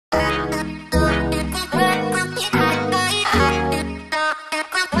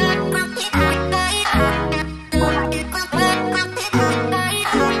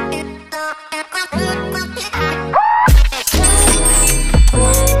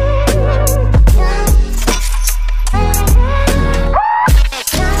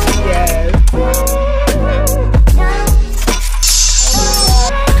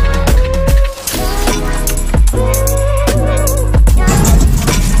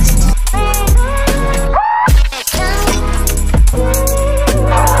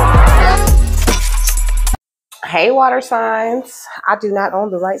Hey, water signs. I do not own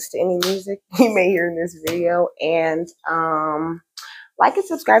the rights to any music you may hear in this video. And like and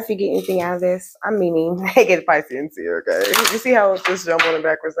subscribe if you get anything out of this. I'm Mimi, aka Pisces here, okay? You see how just jumbling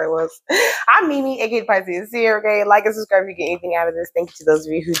backwards that was? I'm Mimi, aka Pisces here, okay? Like and subscribe if you get anything out of this. Thank you to those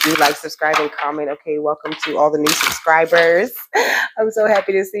of you who do like, subscribe, and comment, okay? Welcome to all the new subscribers. I'm so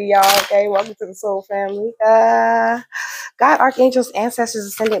happy to see y'all, okay? Welcome to the Soul Family. God, archangels, ancestors,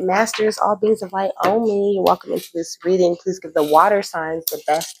 ascended masters, all beings of light only. Welcome into this reading. Please give the water signs the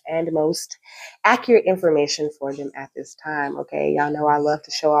best and most accurate information for them at this time. Okay, y'all know I love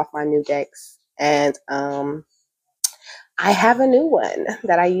to show off my new decks, and I have a new one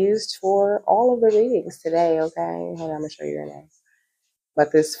that I used for all of the readings today. Okay, hold on, I'm gonna show you your name.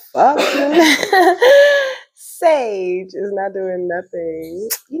 But this fucking sage is not doing nothing.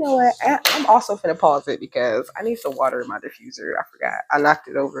 You know what? I'm also finna pause it because I need some water in my diffuser. I forgot. I knocked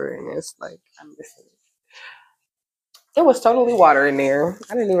it over and it's like I'm missing it. It was totally water in there.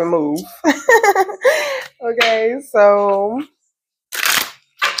 I didn't even move. Okay, so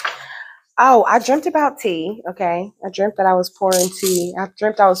I dreamt about tea. Okay, I dreamt that I was pouring tea. I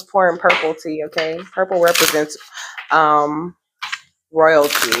dreamt I was pouring purple tea. Okay, purple represents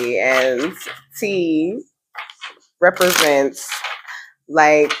royalty, and tea represents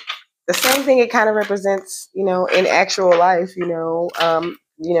like the same thing it kind of represents, you know, in actual life, the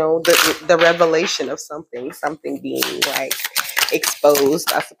revelation of something being like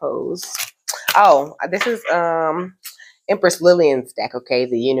exposed, I suppose. Oh, this is Empress Lillian's deck, okay?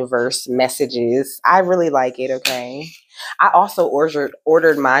 The universe messages. I really like it, okay? I also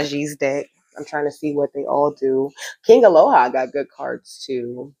ordered Maji's deck. I'm trying to see what they all do. King Aloha got good cards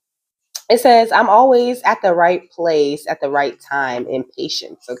too. It says, I'm always at the right place at the right time,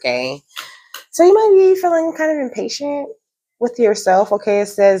 impatience, okay? So you might be feeling kind of impatient with yourself, okay? It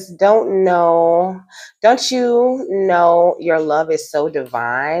says, don't you know your love is so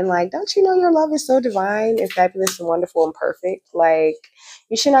divine? Like, don't you know your love is so divine and fabulous and wonderful and perfect? Like,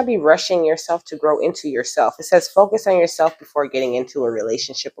 you should not be rushing yourself to grow into yourself. It says, focus on yourself before getting into a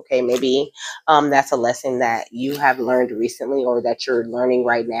relationship, okay? Maybe that's a lesson that you have learned recently or that you're learning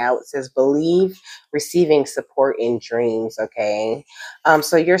right now. It says, believe receiving support in dreams, okay?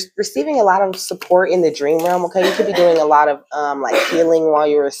 So you're receiving a lot of support in the dream realm, okay? You could be doing a lot of like healing while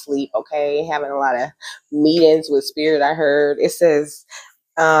you're asleep, okay? Having a lot of meetings with spirit, I heard. It says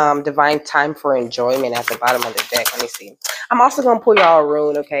divine time for enjoyment at the bottom of the deck. Let me see. I'm also going to pull y'all a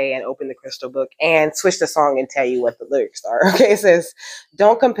rune, okay, and open the crystal book and switch the song and tell you what the lyrics are, okay? It says,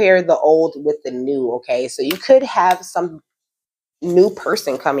 don't compare the old with the new, okay? So you could have some new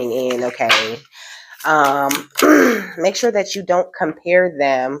person coming in, okay? Make sure that you don't compare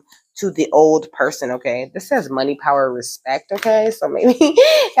them to the old person, okay? This says money, power, respect, okay? So maybe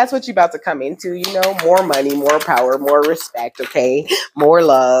that's what you're about to come into, you know? More money, more power, more respect, okay? More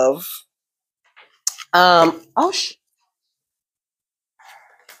love. I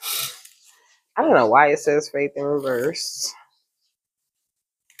don't know why it says faith in reverse.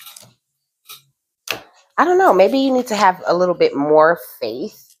 I don't know. Maybe you need to have a little bit more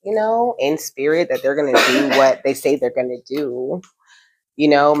faith, you know, in spirit that they're going to do what they say they're going to do. You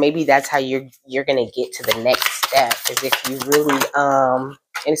know, maybe that's how you're going to get to the next step. Is if you really, and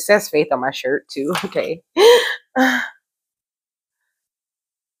it says faith on my shirt too. Okay.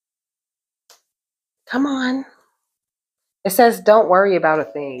 Come on. It says, don't worry about a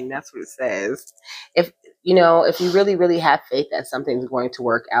thing. That's what it says. If you really, really have faith that something's going to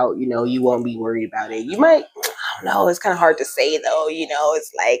work out, you know, you won't be worried about it. You might, I don't know, it's kind of hard to say though, you know,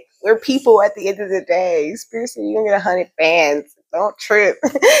 it's like we're people at the end of the day. Spiritually, you're gonna get 100 bands. Don't trip.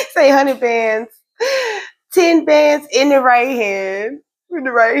 Say 100 bands. 10 bands in the right hand. In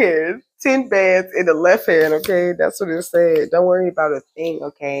the right hand. 10 bands in the left hand, okay? That's what it said. Don't worry about a thing,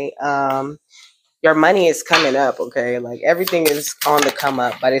 okay? Your money is coming up, okay? Like everything is on the come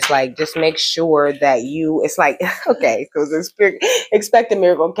up, but it's like just make sure that it's like, okay, because the spirit expect a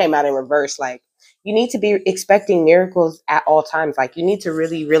miracle came out in reverse. Like you need to be expecting miracles at all times. Like you need to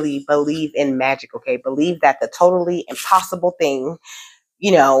really, really believe in magic, okay? Believe that the totally impossible thing,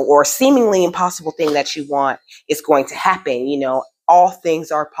 you know, or seemingly impossible thing that you want is going to happen, you know. All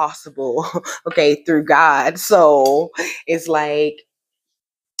things are possible, okay, through God. So it's like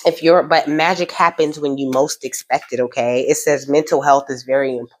But magic happens when you most expect it. Okay, it says mental health is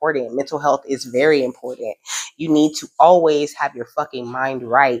very important. Mental health is very important. You need to always have your fucking mind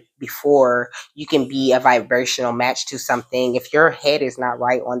right before you can be a vibrational match to something. If your head is not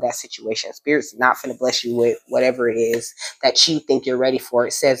right on that situation, spirit's not going to bless you with whatever it is that you think you're ready for.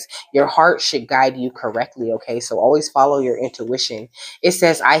 It says your heart should guide you correctly. Okay, so always follow your intuition. It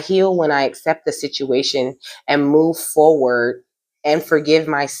says I heal when I accept the situation and move forward and forgive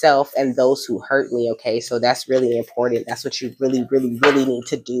myself and those who hurt me. Okay, so that's really important. That's what you really, really, really need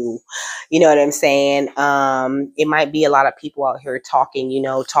to do. You know what I'm saying? It might be a lot of people out here talking,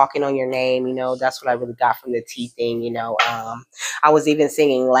 talking on your name. That's what I really got from the T thing. I was even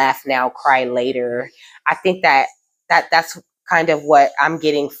singing "Laugh Now, Cry Later." I think that's kind of what I'm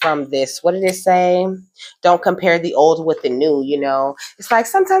getting from this. What did it say? Don't compare the old with the new. It's like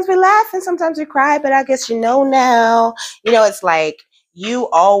sometimes we laugh and sometimes we cry, but I guess now. It's like you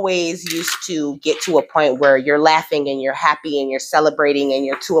always used to get to a point where you're laughing and you're happy and you're celebrating and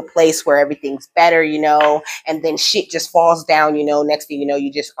you're to a place where everything's better, and then shit just falls down, next thing you know, you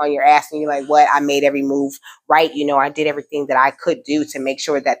just on your ass and you're like, what? I made every move right. I did everything that I could do to make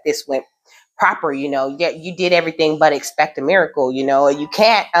sure that this went proper. Yeah, you did everything but expect a miracle. You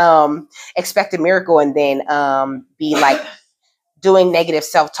can't expect a miracle and then be like doing negative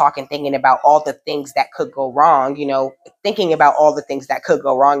self-talk and thinking about all the things that could go wrong. Thinking about all the things that could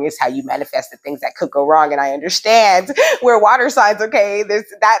go wrong is how you manifest the things that could go wrong. And I understand we're water signs. Okay,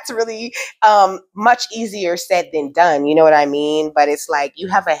 that's really much easier said than done, you know what I mean? But it's like you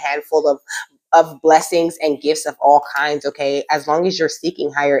have a handful of blessings and gifts of all kinds. Okay, as long as you're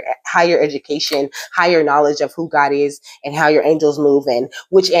seeking higher education, higher knowledge of who God is and how your angels move and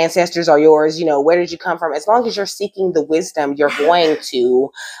which ancestors are yours, where did you come from? As long as you're seeking the wisdom, you're going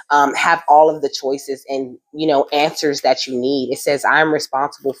to have all of the choices and answers that you need. It says I'm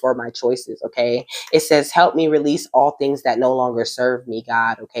responsible for my choices. Okay, it says help me release all things that no longer serve me,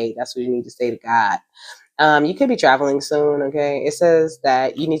 God. Okay, that's what you need to say to God. You could be traveling soon, okay? It says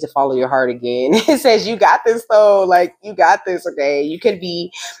that you need to follow your heart again. It says you got this though, like you got this, okay? You could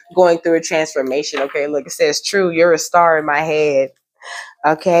be going through a transformation, okay? Look, it says true, you're a star in my head,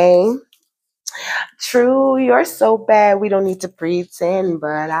 okay? True, you're so bad. We don't need to pretend,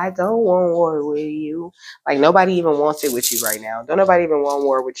 but I don't want war with you. Like nobody even wants it with you right now. Don't nobody even want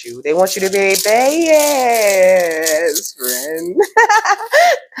war with you. They want you to be best friend.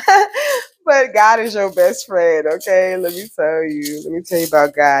 But God is your best friend, okay? Let me tell you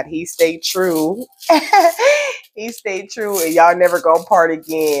about God. He stayed true. He stayed true, and y'all never gonna part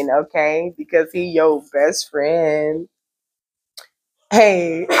again, okay? Because he your best friend.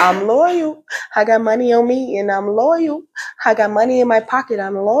 Hey, I'm loyal. I got money on me and I'm loyal. I got money in my pocket.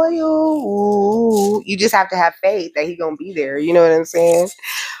 I'm loyal. Ooh. You just have to have faith that he gonna be there. You know what I'm saying?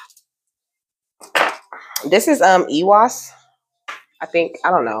 This is EWAS. I think I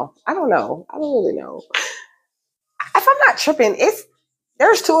don't know. I don't know. I don't really know. If I'm not tripping,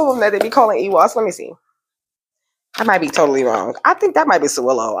 there's two of them that they be calling EWAS. Let me see. I might be totally wrong. I think that might be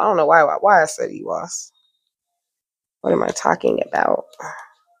Sawillo. I don't know why I said EWAS. What am I talking about?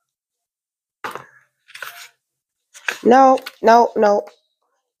 No, no, no.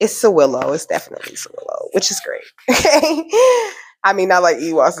 It's Sawillo. It's definitely Sawillo, which is great. I mean, not like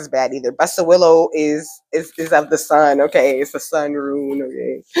EWAS is bad either, but Sawillo is of the sun. Okay, it's the sun rune.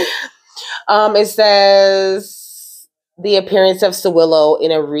 Okay. It says the appearance of Sawillo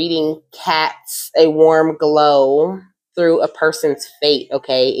in a reading casts a warm glow through a person's fate.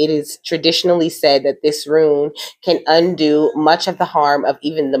 Okay, it is traditionally said that this rune can undo much of the harm of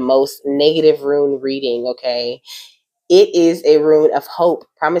even the most negative rune reading. Okay, it is a rune of hope,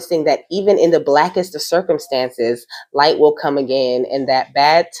 promising that even in the blackest of circumstances, light will come again and that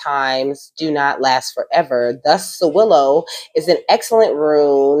bad times do not last forever. Thus, Sawillo is an excellent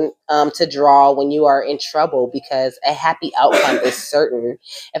rune to draw when you are in trouble because a happy outcome is certain.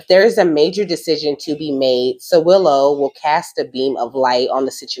 If there is a major decision to be made, Sawillo will cast a beam of light on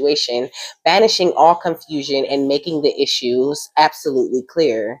the situation, banishing all confusion and making the issues absolutely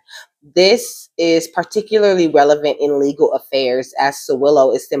clear. This is particularly relevant in legal affairs as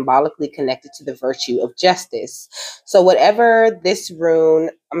Sawillo is symbolically connected to the virtue of justice. So wherever this rune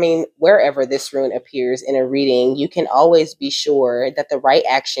appears in a reading, you can always be sure that the right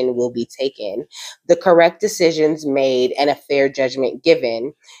action will be taken, the correct decisions made, and a fair judgment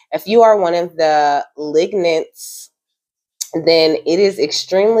given. If you are one of the lignants, then it is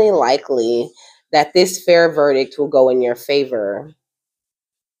extremely likely that this fair verdict will go in your favor.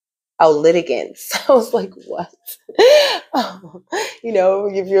 Oh, litigants. I was like, what? Oh,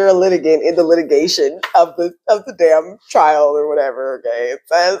 if you're a litigant in the litigation of the damn trial or whatever, okay, it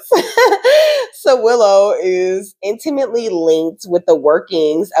says. So Willow is intimately linked with the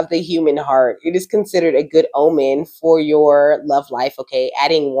workings of the human heart. It is considered a good omen for your love life, okay,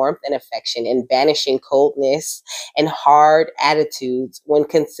 adding warmth and affection and banishing coldness and hard attitudes when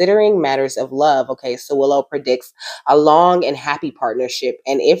considering matters of love. Okay, so Willow predicts a long and happy partnership,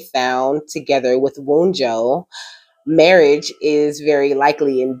 and if found together with Woonjo, marriage is very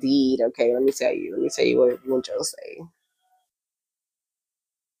likely indeed. Okay, let me tell you. Let me tell you what Woonjo say.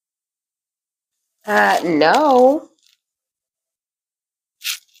 No.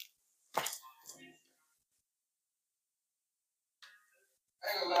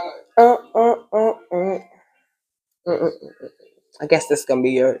 Uh, uh, uh, uh. Mm-mm. I guess this is gonna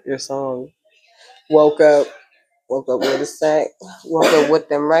be your song. Woke up, woke up with a sack, woke up with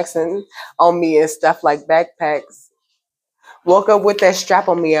them racks on me and stuff like backpacks. Woke up with that strap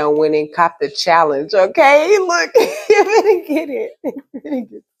on me and went and copped the challenge. Okay, look, you better get it. You better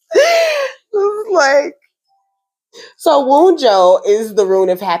get it. This is like so Woonjo is the rune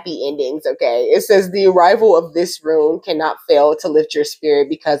of happy endings, okay? It says the arrival of this rune cannot fail to lift your spirit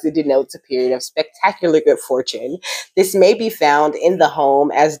because it denotes a period of spectacular good fortune. This may be found in the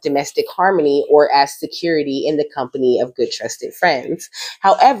home as domestic harmony or as security in the company of good trusted friends.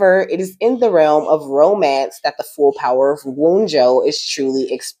 However, it is in the realm of romance that the full power of Woonjo is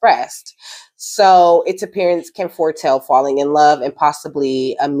truly expressed. So its appearance can foretell falling in love and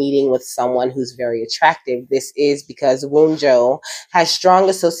possibly a meeting with someone who's very attractive. This is because Woonjo has strong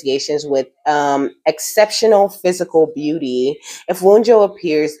associations with exceptional physical beauty. If Woonjo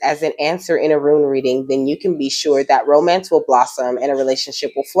appears as an answer in a rune reading, then you can be sure that romance will blossom and a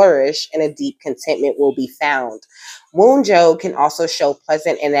relationship will flourish and a deep contentment will be found. Woonjo can also show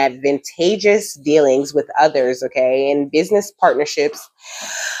pleasant and advantageous dealings with others, okay, and business partnerships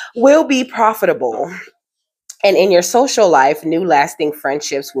will be profitable. And in your social life, new lasting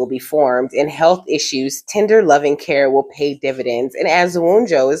friendships will be formed. In health issues, tender loving care will pay dividends. And as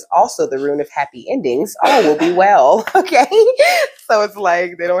Woonjo is also the rune of happy endings, all will be well. Okay. So it's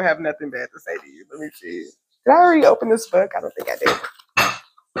like they don't have nothing bad to say to you. Let me see. Did I already open this book? I don't think I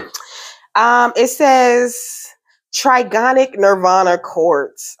did. It says Trigonic Nirvana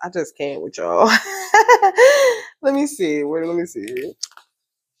Quartz. I just can't with y'all. Let me see. Let me see.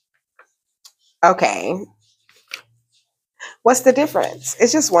 Okay. What's the difference?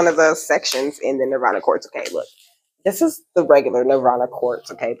 It's just one of the sections in the Nirvana Quartz. Okay, look. This is the regular Nirvana Quartz,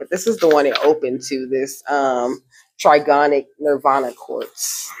 okay? But this is the one that opened to this Trigonic Nirvana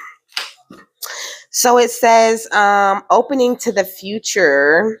Quartz. So it says opening to the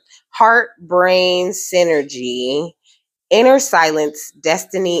future, heart brain synergy, inner silence,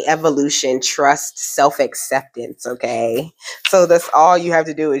 destiny, evolution, trust, self-acceptance. Okay, so that's all you have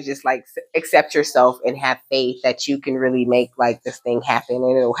to do is just like accept yourself and have faith that you can really make like this thing happen,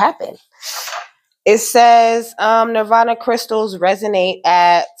 and it'll happen. It says Nirvana crystals resonate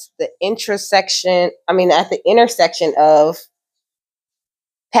at the intersection of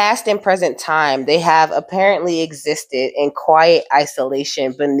past and present time. They have apparently existed in quiet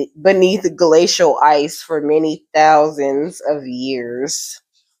isolation beneath glacial ice for many thousands of years.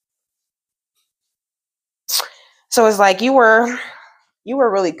 So it's like you were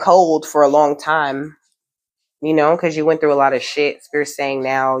really cold for a long time, because you went through a lot of shit. Spirit's saying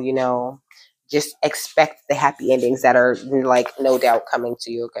now, just expect the happy endings that are like no doubt coming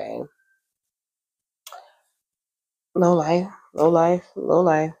to you, okay? Low life, low life, low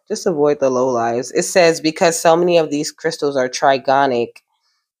life. Just avoid the low lives. It says because so many of these crystals are trigonic.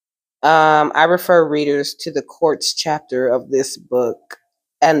 I refer readers to the quartz chapter of this book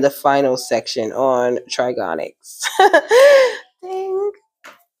and the final section on trigonics. Dang.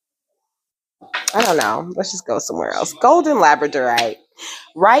 I don't know. Let's just go somewhere else. Golden labradorite.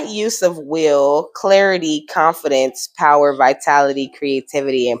 Right use of will, clarity, confidence, power, vitality,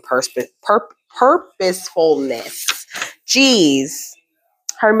 creativity, and purposefulness. Jeez.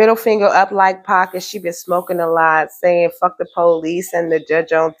 Her middle finger up like pocket. She been smoking a lot, saying fuck the police and the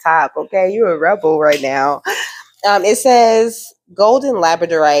judge on top. Okay, you a rebel right now. It says golden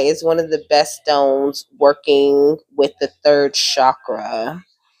labradorite is one of the best stones working with the third chakra.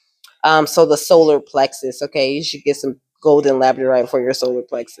 So the solar plexus. Okay, you should get some golden labradorite for your solar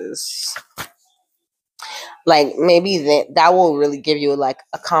plexus. Like maybe that will really give you like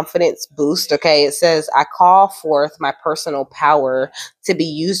a confidence boost. Okay, it says I call forth my personal power to be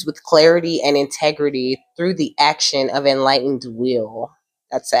used with clarity and integrity through the action of enlightened will.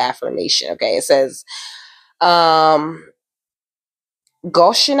 That's the affirmation. Okay, it says um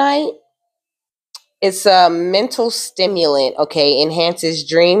Goshenite. It's a mental stimulant, okay? Enhances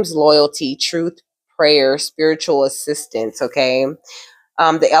dreams, loyalty, truth, prayer, spiritual assistance, okay?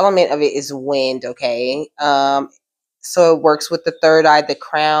 The element of it is wind, okay? So it works with the third eye, the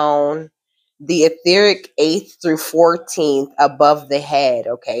crown, the etheric 8th through 14th above the head,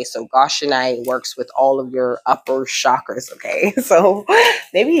 okay? So Goshenite works with all of your upper chakras, okay? So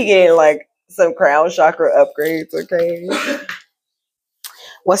maybe you get like some crown chakra upgrades, okay?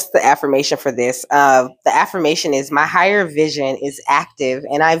 What's the affirmation for this? The affirmation is my higher vision is active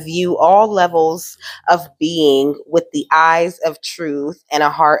and I view all levels of being with the eyes of truth and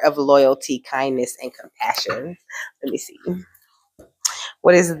a heart of loyalty, kindness, and compassion. Let me see.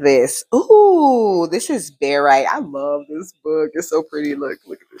 What is this? Ooh, this is Barite. I love this book. It's so pretty. Look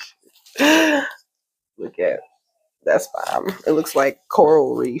at this shit. Look at that's fine. It looks like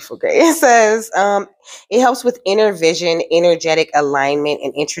coral reef. Okay. It says it helps with inner vision, energetic alignment,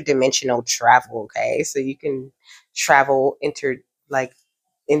 and interdimensional travel. Okay. So you can travel like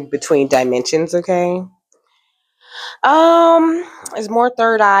in between dimensions, okay? There's more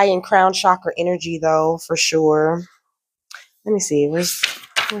third eye and crown chakra energy though, for sure. Let me see.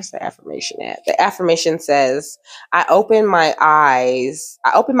 Where's the affirmation at? The affirmation says, I open my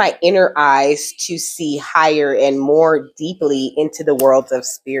inner eyes to see higher and more deeply into the worlds of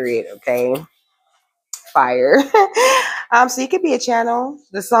spirit, okay? Fire. So you could be a channel.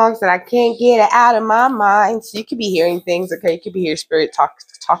 The songs that I can't get out of my mind. So you could be hearing things, okay? You could be hearing spirit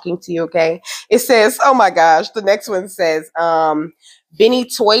talking to you, okay? It says, oh my gosh, the next one says, Benny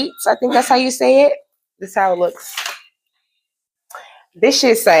Twaits. I think that's how you say it. This is how it looks. This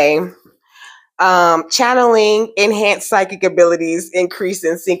should say, channeling, enhanced psychic abilities, increase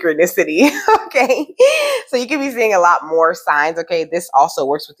in synchronicity. Okay. So you can be seeing a lot more signs. Okay. This also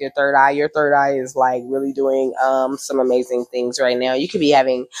works with your third eye. Your third eye is like really doing some amazing things right now. You could be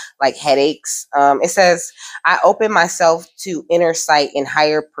having like headaches. It says, I open myself to inner sight and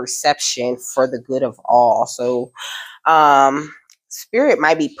higher perception for the good of all. So spirit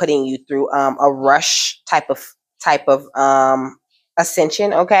might be putting you through a rush type of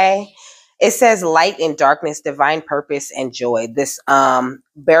ascension, okay? It says light and darkness, divine purpose and joy. This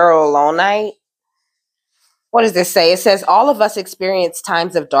Barolonite, what does this say? It says all of us experience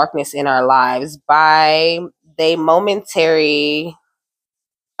times of darkness in our lives by they momentary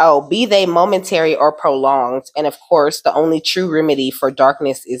be they momentary or prolonged. And of course, the only true remedy for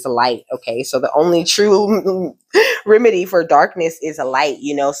darkness is light. Okay, so the only true remedy for darkness is a light,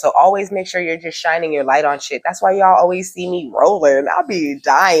 you know. So always make sure you're just shining your light on shit. That's why y'all always see me rolling. I'll be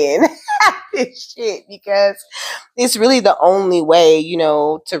dying this shit because it's really the only way, you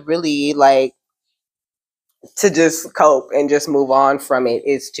know, to really like to just cope and just move on from it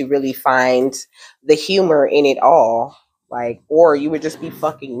is to really find the humor in it all. Like, or you would just be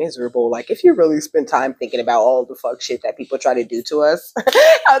fucking miserable. Like, if you really spend time thinking about all the fuck shit that people try to do to us,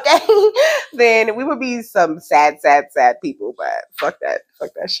 okay, then we would be some sad people. But fuck that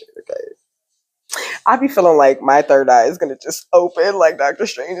shit, okay. I be feeling like my third eye is gonna just open like Doctor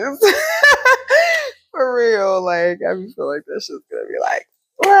Strange's. For real, like I be feeling like that shit's gonna be like,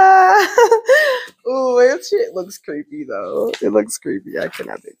 ooh, that shit looks creepy though. It looks creepy. I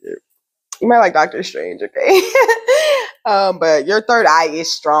cannot take it. You might like Doctor Strange, okay? But your third eye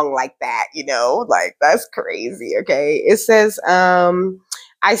is strong like that, you know? Like that's crazy, okay? It says,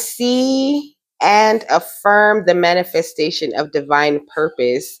 I see and affirm the manifestation of divine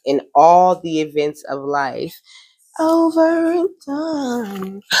purpose in all the events of life. Over and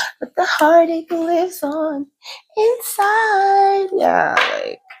done, but the heartache lives on inside. Yeah,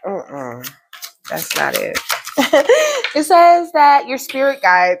 like, that's not it. It says that your spirit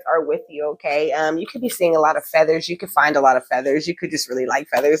guides are with you, okay? You could be seeing a lot of feathers. You could find a lot of feathers. You could just really like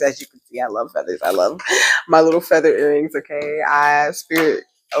feathers. As you can see, I love feathers. I love my little feather earrings, okay? Spirit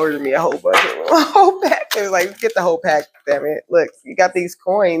ordered me a whole bunch of a whole pack. They're like, get the whole pack, damn it. Look, you got these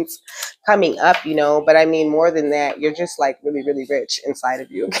coins coming up, you know, but I mean, more than that, you're just like really, really rich inside of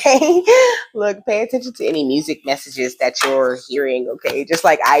you, okay? Look, pay attention to any music messages that you're hearing, okay? Just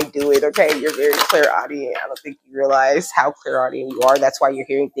like I do it, okay? You're very clairaudient. I don't think you realize how clairaudient you are. That's why you're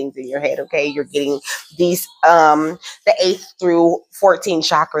hearing things in your head, okay? You're getting these, the 8th through 14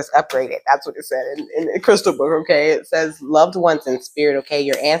 chakras upgraded. That's what it said in the crystal book, okay? It says loved ones in spirit, okay?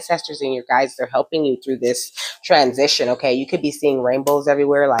 Your ancestors and your guides, they're helping you through this transition, okay? You could be seeing rainbows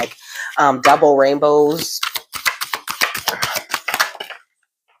everywhere, like double rainbows.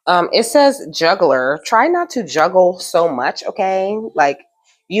 It says juggler. Try not to juggle so much, okay? Like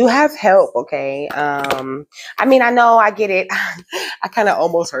You have help, okay? I mean, I know, I get it. I kind of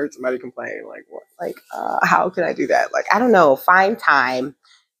almost heard somebody complain, like, what, like, how can I do that? Like, I don't know. Find time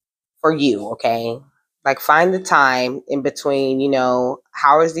for you, okay? Like find the time in between,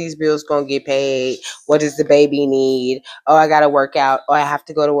 how is these bills going to get paid? What does the baby need? Oh, I got to work out. Oh, I have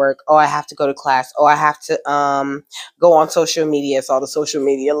to go to work. Oh, I have to go to class. Oh, I have to go on social media. It's all the social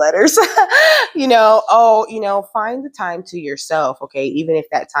media letters. Find the time to yourself, okay? Even if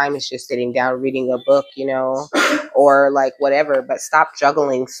that time is just sitting down reading a book, or like whatever, but stop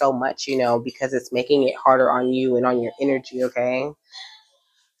juggling so much, because it's making it harder on you and on your energy, okay?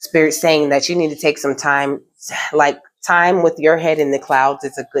 Spirit saying that you need to take some time, like time with your head in the clouds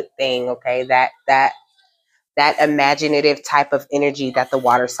is a good thing, okay? That imaginative type of energy that the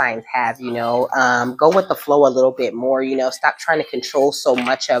water signs have, go with the flow a little bit more, stop trying to control so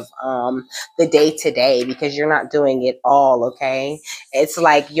much of the day to day, because you're not doing it all, okay? It's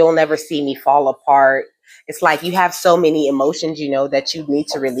like you'll never see me fall apart. It's like you have so many emotions, that you need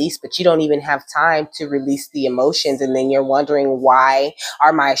to release, but you don't even have time to release the emotions. And then you're wondering, why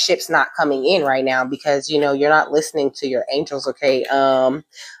are my ships not coming in right now? Because, you're not listening to your angels, okay?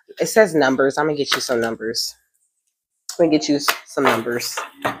 It says numbers. I'm going to get you some numbers. Let me get you some numbers.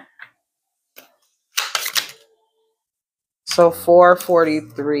 So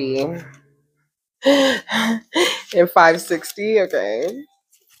 443 and 560. Okay.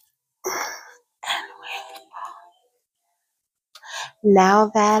 Now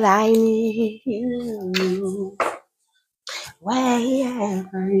that I need you,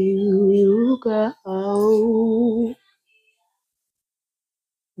 wherever you go,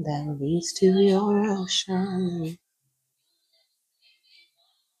 that leads to your ocean.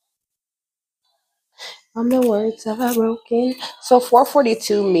 The words are broken. So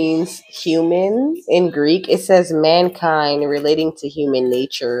 442 means human in Greek. It says mankind, relating to human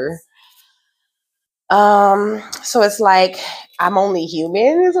nature. So it's like I'm only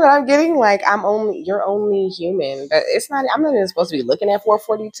human is what I'm getting. Like you're only human. But I'm not even supposed to be looking at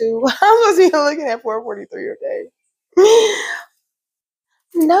 442. I'm supposed to be looking at 443, okay?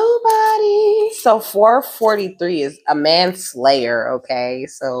 Nobody. So 443 is a manslayer, okay?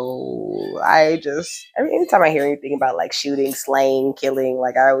 So anytime I hear anything about like shooting, slaying, killing,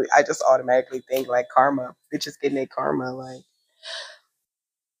 like I just automatically think like karma. Bitches getting their karma, like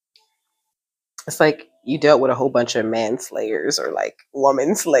it's like you dealt with a whole bunch of manslayers or like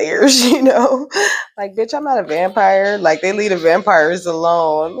woman slayers, Like, bitch, I'm not a vampire. Like, they leave the vampires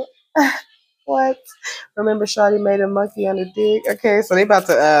alone. What? Remember Shawty made a monkey on the dick? Okay, so they about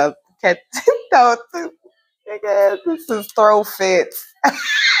to catch no, this is throw fits.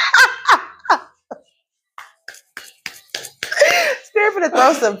 Spirit for to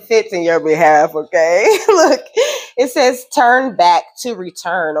throw some fits in your behalf, okay? Look, it says turn back to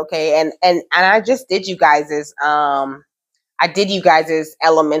return, okay? And I just did you guys's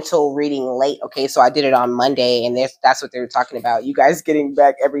elemental reading late, okay? So I did it on Monday, and that's what they were talking about. You guys getting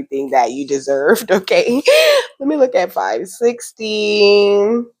back everything that you deserved, okay? Let me look at 560.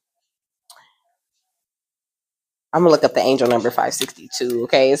 I'm gonna look up the angel number 562,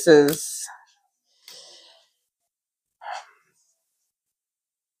 okay?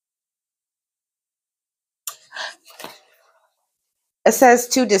 It says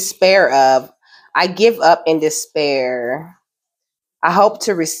to despair of, I give up in despair. I hope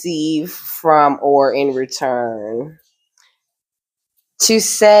to receive from or in return. To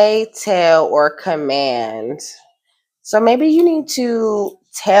say, tell, or command. So maybe you need to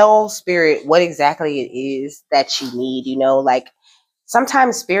tell spirit what exactly it is that you need, like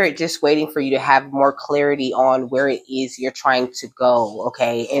sometimes spirit just waiting for you to have more clarity on where it is you're trying to go,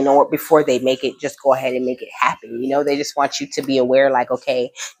 okay? Or before they make it, just go ahead and make it happen. They just want you to be aware, like,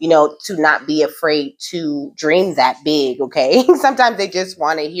 okay, to not be afraid to dream that big, okay? Sometimes they just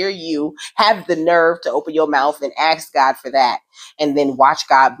want to hear you have the nerve to open your mouth and ask God for that, and then watch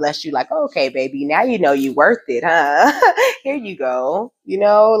God bless you, like, oh, okay, baby, now you worth it, huh? Here you go.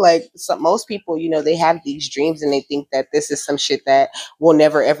 Like most people, they have these dreams and they think that this is some shit that will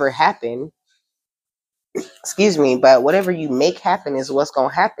never ever happen. Excuse me, but whatever you make happen is what's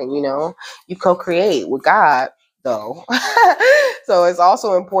gonna happen. You co-create with God, though. So it's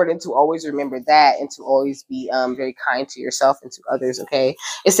also important to always remember that, and to always be very kind to yourself and to others. Okay,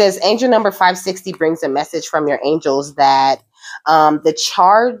 it says angel number 560 brings a message from your angels that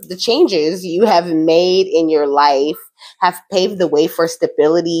the changes you have made in your life have paved the way for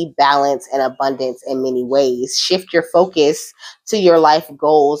stability, balance, and abundance in many ways. Shift your focus to your life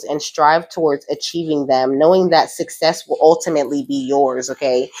goals and strive towards achieving them, knowing that success will ultimately be yours,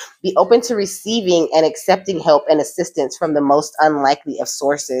 okay? Be open to receiving and accepting help and assistance from the most unlikely of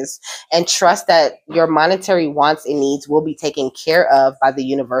sources, and trust that your monetary wants and needs will be taken care of by the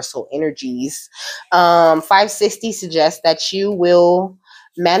universal energies. 560 suggests that you will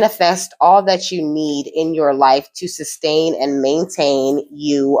manifest all that you need in your life to sustain and maintain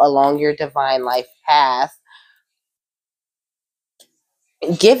you along your divine life path.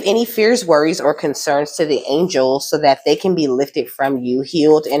 Give any fears, worries, or concerns to the angels so that they can be lifted from you,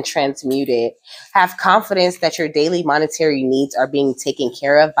 healed, and transmuted. Have confidence that your daily monetary needs are being taken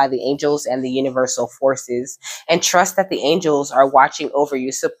care of by the angels and the universal forces. And trust that the angels are watching over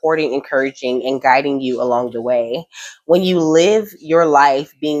you, supporting, encouraging, and guiding you along the way. When you live your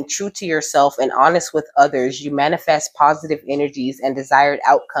life being true to yourself and honest with others, you manifest positive energies and desired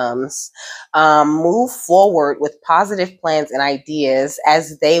outcomes. Move forward with positive plans and ideas,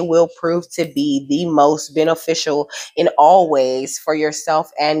 as they will prove to be the most beneficial in all ways for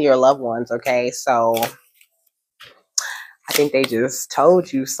yourself and your loved ones. Okay, so I think they just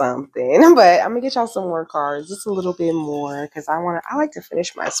told you something, but I'm gonna get y'all some more cards, just a little bit more, because I like to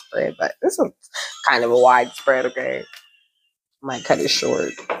finish my spread, but this is kind of a wide spread. Okay, I might cut it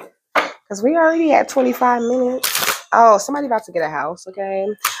short because we already at 25 minutes. Oh, somebody about to get a house. Okay.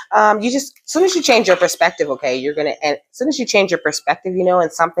 You just, as soon as you change your perspective, okay, and as soon as you change your perspective,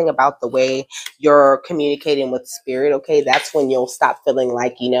 and something about the way you're communicating with spirit, okay, that's when you'll stop feeling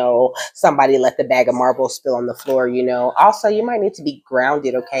like, somebody let the bag of marbles spill on the floor. Also, you might need to be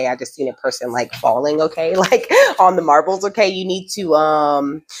grounded. Okay. I just seen a person like falling. Okay. Like on the marbles. Okay. You need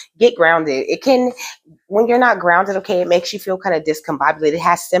to, get grounded. When you're not grounded, okay, it makes you feel kind of discombobulated. It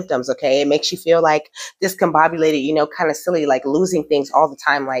has symptoms, okay? It makes you feel like discombobulated, kind of silly, like losing things all the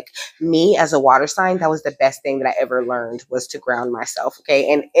time. Like me as a water sign, that was the best thing that I ever learned, was to ground myself,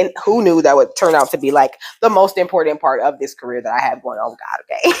 okay? And who knew that would turn out to be like the most important part of this career that I have going on, God,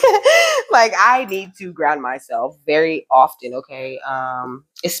 okay? Like I need to ground myself very often, okay?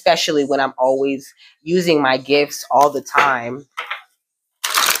 Especially when I'm always using my gifts all the time.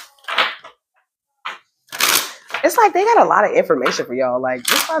 It's like they got a lot of information for y'all, like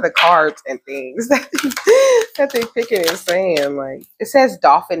just by the cards and things that they picking and saying. Like it says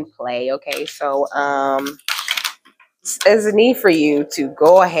dolphin play. Okay, so there's a need for you to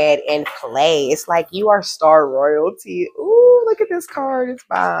go ahead and play. It's like you are star royalty. Ooh, look at this card. It's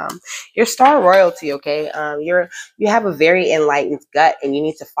bomb. You're star royalty, okay? You have a very enlightened gut, and you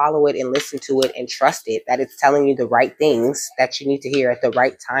need to follow it and listen to it and trust it that it's telling you the right things that you need to hear at the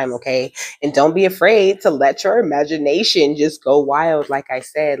right time, okay? And don't be afraid to let your imagination just go wild. Like I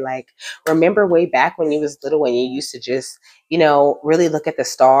said, like remember way back when you was little and you used to just, really look at the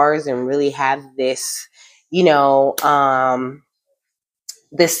stars and really have this you know,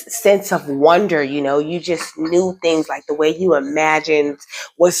 this sense of wonder, you just knew things like the way you imagined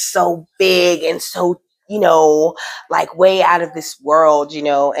was so big and so, like way out of this world,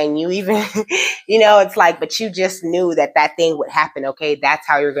 and you even, it's like, but you just knew that that thing would happen. Okay. That's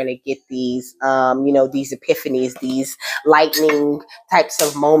how you're going to get these, these epiphanies, these lightning types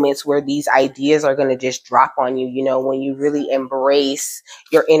of moments where these ideas are going to just drop on you, when you really embrace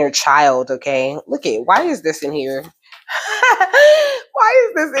your inner child. Okay. Look at, why is this in here? Why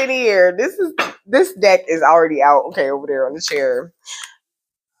is this in here? This deck is already out, okay, over there on the chair.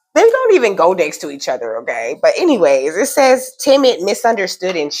 They don't even go next to each other, okay? But anyways, it says timid,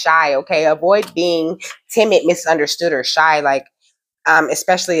 misunderstood, and shy, okay? Avoid being timid, misunderstood, or shy, like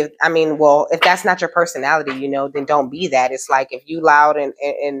especially if that's not your personality, then don't be that. It's like if you loud and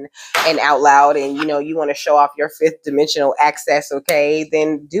out loud and you want to show off your fifth dimensional access, okay,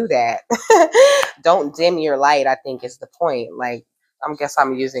 then do that. Don't dim your light, I think is the point. Like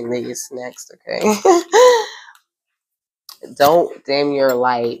I'm using these next, okay? Don't dim your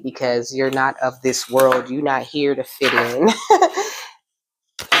light because you're not of this world. You're not here to fit in.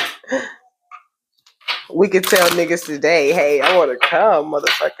 We could tell niggas today, hey, I want to come,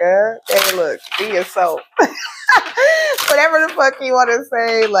 motherfucker. Hey, look, be yourself. Whatever the fuck you want to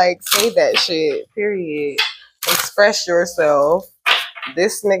say, like, say that shit, period. Express yourself.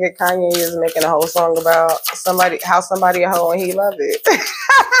 This nigga Kanye is making a whole song about how somebody a hoe and he love it.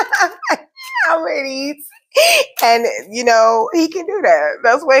 How many? And, he can do that.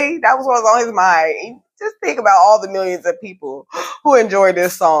 That was what's on his mind. Just think about all the millions of people who enjoy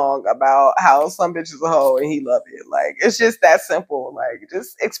this song about how some bitch is a hoe and he love it. Like, it's just that simple. Like,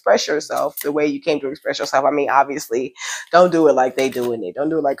 just express yourself the way you came to express yourself. I mean, obviously, don't do it like they doing it. Don't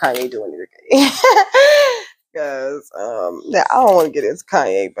do it like Kanye doing it. Okay? Because yeah, I don't want to get into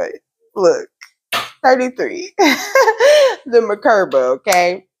Kanye, but look, 33. The Merkaba,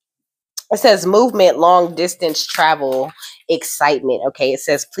 okay? It says movement, long distance travel, excitement. Okay, it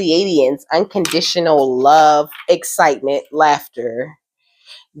says Pleiadians, unconditional love, excitement, laughter.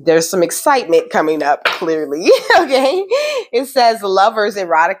 There's some excitement coming up, clearly. Okay, it says lovers,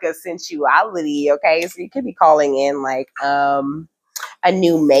 erotica, sensuality. Okay, so you could be calling in like a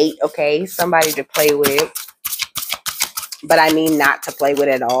new mate. Okay, somebody to play with, but I mean not to play with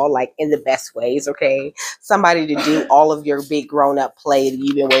at all, like in the best ways, okay? Somebody to do all of your big grown up play that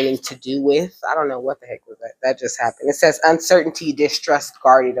you've been waiting to do with. I don't know what the heck was that. That just happened. It says uncertainty, distrust,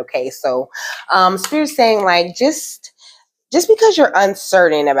 guarded, okay? So Spirit's saying like just because you're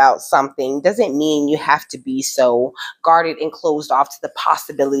uncertain about something doesn't mean you have to be so guarded and closed off to the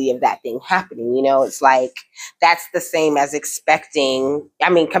possibility of that thing happening. You know, it's like that's the same as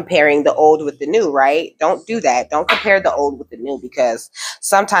comparing the old with the new, right? Don't do that. Don't compare the old with the new, because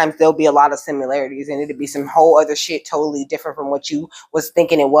sometimes there'll be a lot of similarities and it'll be some whole other shit totally different from what you was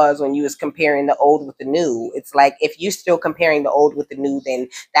thinking it was when you was comparing the old with the new. It's like if you're still comparing the old with the new, then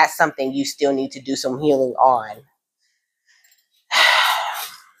that's something you still need to do some healing on.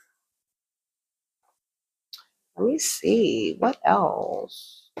 Let me see. What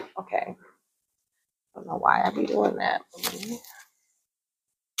else? Okay. I don't know why I be doing that.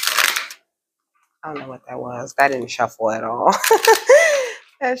 I don't know what that was. That didn't shuffle at all.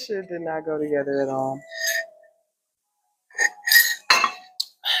 That shit did not go together at all.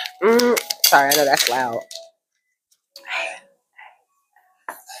 Sorry, I know that's loud.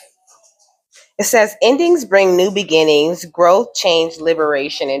 It says endings bring new beginnings, growth, change,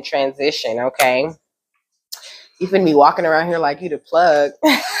 liberation, and transition. Okay. You finna be walking around here like you the plug.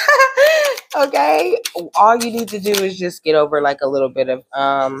 Okay. All you need to do is just get over like a little bit of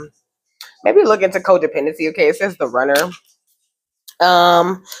maybe look into codependency. Okay. It says the runner.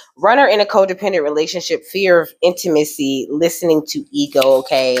 Runner in a codependent relationship, fear of intimacy, listening to ego.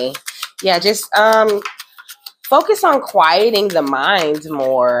 Okay. Yeah, just focus on quieting the mind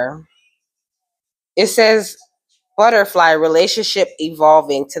more. It says butterfly, relationship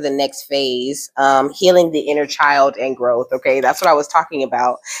evolving to the next phase, healing the inner child and growth. Okay, that's what I was talking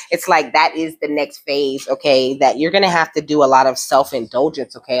about. It's like that is the next phase. Okay, that you're gonna have to do a lot of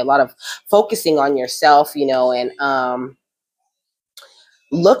self-indulgence. Okay, a lot of focusing on yourself, you know, and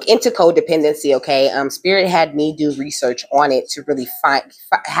look into codependency. Okay, Spirit had me do research on it to really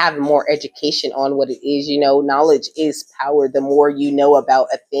have more education on what it is. You know, knowledge is power. The more you know about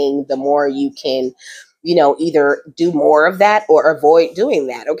a thing, the more you can, you know, either do more of that or avoid doing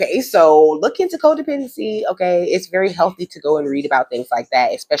that. Okay, so look into codependency. Okay, it's very healthy to go and read about things like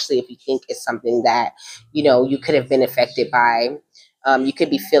that, especially if you think it's something that, you know, you could have been affected by. You could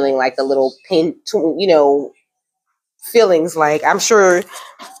be feeling like a little pin to, you know, feelings like, I'm sure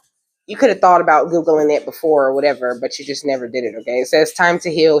you could have thought about Googling it before or whatever, but you just never did it. Okay. It says time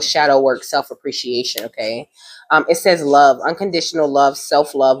to heal, shadow work, self appreciation. Okay. It says love, unconditional love,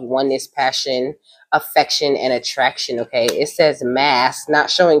 self love, oneness, passion, affection, and attraction. Okay. It says mask,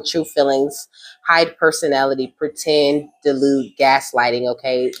 not showing true feelings, hide personality, pretend, delude, gaslighting.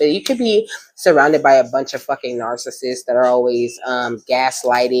 Okay. So you could be surrounded by a bunch of fucking narcissists that are always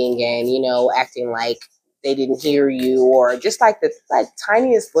gaslighting and, you know, acting like they didn't hear you, or just like the like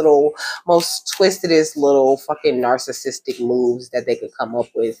tiniest little, most twistedest little fucking narcissistic moves that they could come up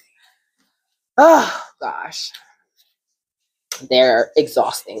with. Oh gosh, they're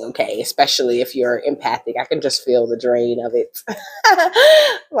exhausting. Okay, especially if you're empathic, I can just feel the drain of it.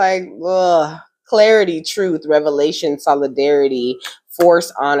 Like, ugh. Clarity, truth, revelation, solidarity,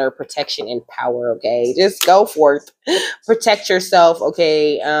 force, honor, protection, and power. Okay, just go forth, protect yourself.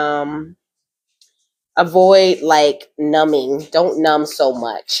 Okay, avoid like numbing. Don't numb so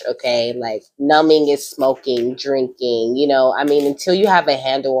much. Okay, like numbing is smoking, drinking, you know, I mean, until you have a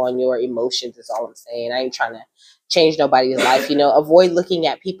handle on your emotions is all I'm saying. I ain't trying to change nobody's life, you know. Avoid looking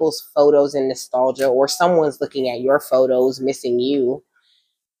at people's photos in nostalgia, or someone's looking at your photos missing you,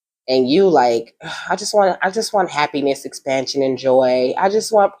 and you like, I just want happiness, expansion, and joy. I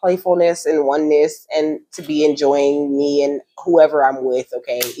just want playfulness and oneness, and to be enjoying me and whoever I'm with.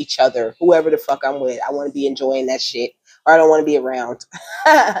 Okay, each other, whoever the fuck I'm with, I want to be enjoying that shit, or I don't want to be around.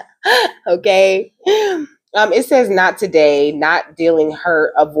 Okay. It says not today, not dealing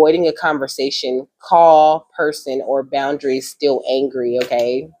hurt, avoiding a conversation, call person, or boundaries, still angry.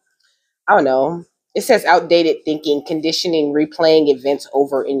 Okay, I don't know. It says outdated thinking, conditioning, replaying events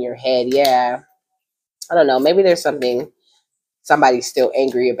over in your head. Yeah. I don't know. Maybe there's something somebody's still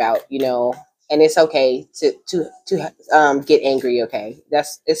angry about, you know. and it's okay to get angry. Okay,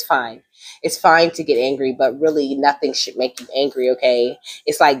 it's fine. It's fine to get angry, but really nothing should make you angry. Okay,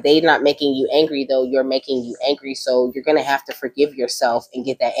 it's like they not making you angry though. You're making you angry, so you're gonna have to forgive yourself and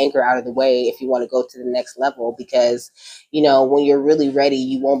get that anger out of the way if you want to go to the next level. Because when you're really ready,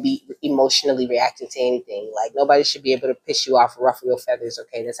 you won't be emotionally reacting to anything. Like nobody should be able to piss you off or ruffle your feathers.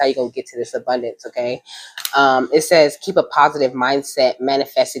 Okay, that's how you're gonna get to this abundance. Okay. It says keep a positive mindset,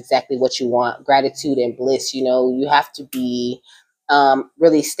 manifest exactly what you want, gratitude and bliss. You have to be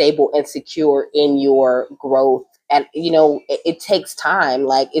really stable and secure in your growth. And it takes time.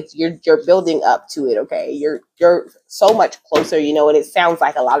 Like you're building up to it. Okay, you're so much closer. And it sounds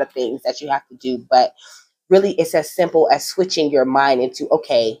like a lot of things that you have to do, but really it's as simple as switching your mind into,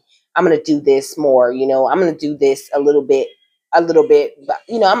 okay, I'm going to do this more. I'm going to do this a little bit, but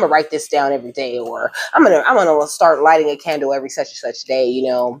I'm gonna write this down every day, or I'm gonna start lighting a candle every such and such day.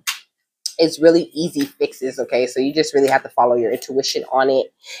 It's really easy fixes. Okay, so you just really have to follow your intuition on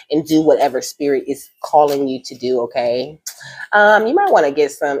it and do whatever spirit is calling you to do. Okay. You might want to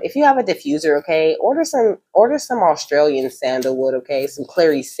get some, if you have a diffuser. Okay, order some Australian sandalwood. Okay, some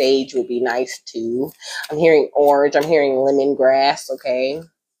clary sage would be nice too. I'm hearing orange, I'm hearing lemongrass. Okay,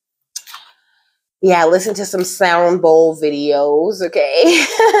 yeah, listen to some sound bowl videos. Okay.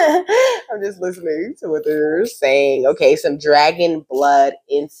 I'm just listening to what they're saying. Okay, some dragon blood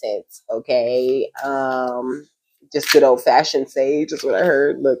incense. Okay. Just good old fashioned sage is what I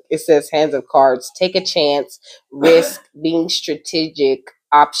heard. Look, it says hands of cards. Take a chance, risk, being strategic,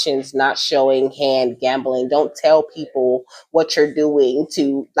 options, not showing hand, gambling. Don't tell people what you're doing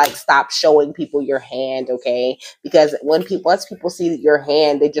to like stop showing people your hand. Okay, because once people see your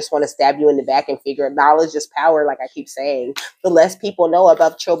hand, they just want to stab you in the back and figure knowledge is power. Like I keep saying, the less people know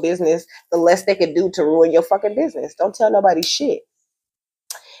about your business, the less they can do to ruin your fucking business. Don't tell nobody shit.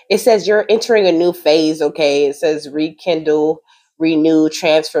 It says you're entering a new phase. Okay, it says rekindle, renew,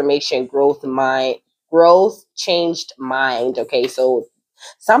 transformation, growth, changed mind. Okay, so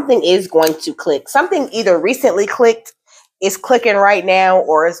something is going to click. Something either recently clicked, is clicking right now,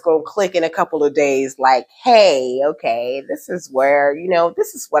 or it's going to click in a couple of days. Like, hey, okay, this is where,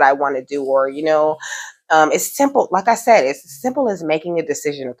 this is what I want to do. Or, it's simple. Like I said, it's as simple as making a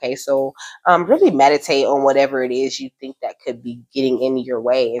decision. Okay, so really meditate on whatever it is you think that could be getting in your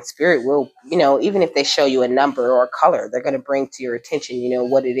way, and spirit will, even if they show you a number or a color, they're going to bring to your attention,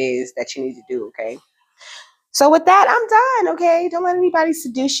 what it is that you need to do. Okay. So with that, I'm done. Okay, don't let anybody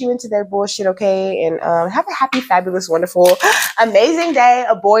seduce you into their bullshit. Okay, and have a happy, fabulous, wonderful, amazing day,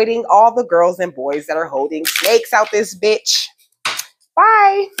 avoiding all the girls and boys that are holding snakes out this bitch.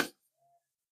 Bye.